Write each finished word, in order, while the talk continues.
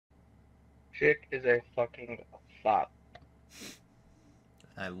chick is a fucking thought.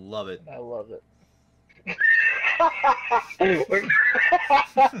 I love it. I love it.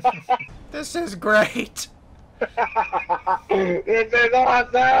 This is great. This is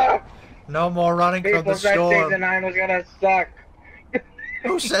awesome! No more running from the People said storm. season 9 was gonna suck.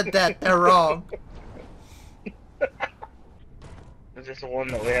 Who said that? They're wrong. Is this the one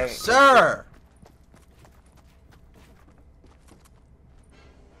that we haven't... Sir!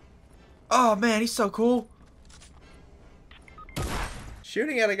 Oh man, he's so cool.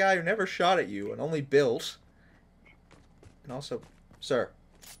 Shooting at a guy who never shot at you and only built. And also, sir.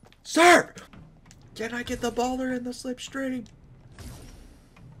 Sir! Can I get the baller in the slipstream?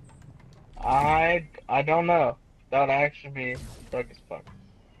 I don't know. That would actually be bug as fuck.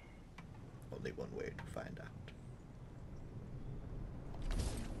 Only one way to find out.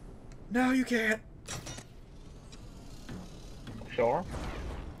 No, you can't. Sure.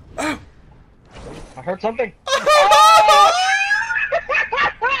 Oh! I heard something. Oh!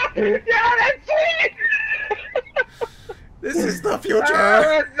 Yeah, that's sweet! This is the future!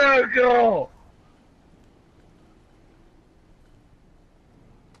 Oh, that's so cool!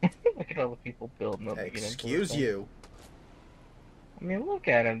 Look at all the people building up. Excuse you. I mean, look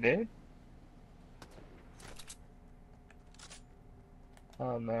at him, dude.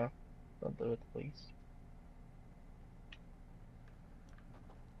 Oh no. Don't do it, please.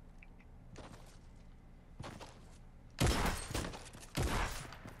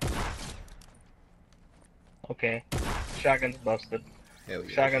 Okay. Shotgun's busted. Hell yeah,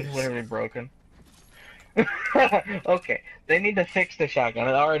 Shotgun's it is. literally broken. Okay, they need to fix the shotgun.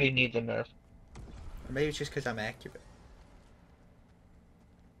 It already needs a nerf. Or maybe it's just because I'm accurate.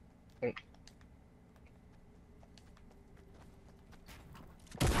 Wait.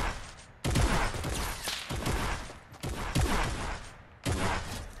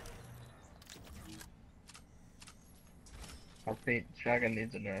 I think shotgun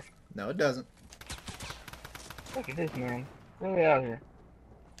needs a nerf. No, it doesn't. Look at this, man. Really out here.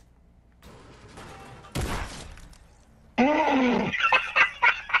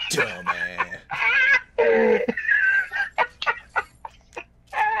 Dumbass.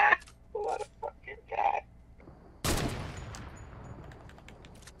 What a fucking guy.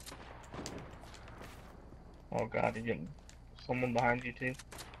 Oh god, you're getting someone behind you too.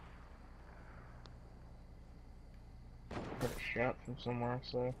 Got a shot from somewhere,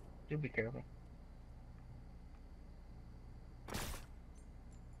 so do be careful.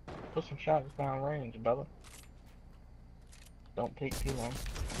 Put some shots down range, brother. Don't take too long.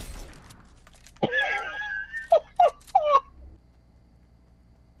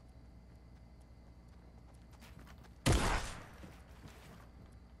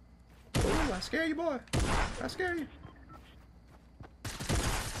 Ooh, I scare you, boy. I scare you.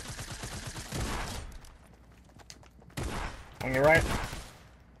 On your right.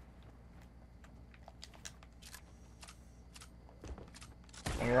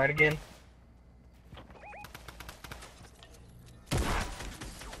 On your right again.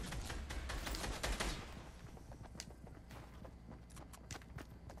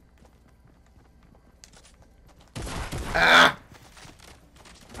 Ah!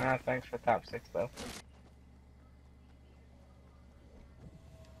 Ah, thanks for top 6 though.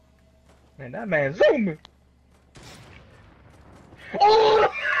 Man, that man zooming.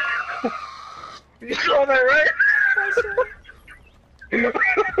 Oh! You saw that, right?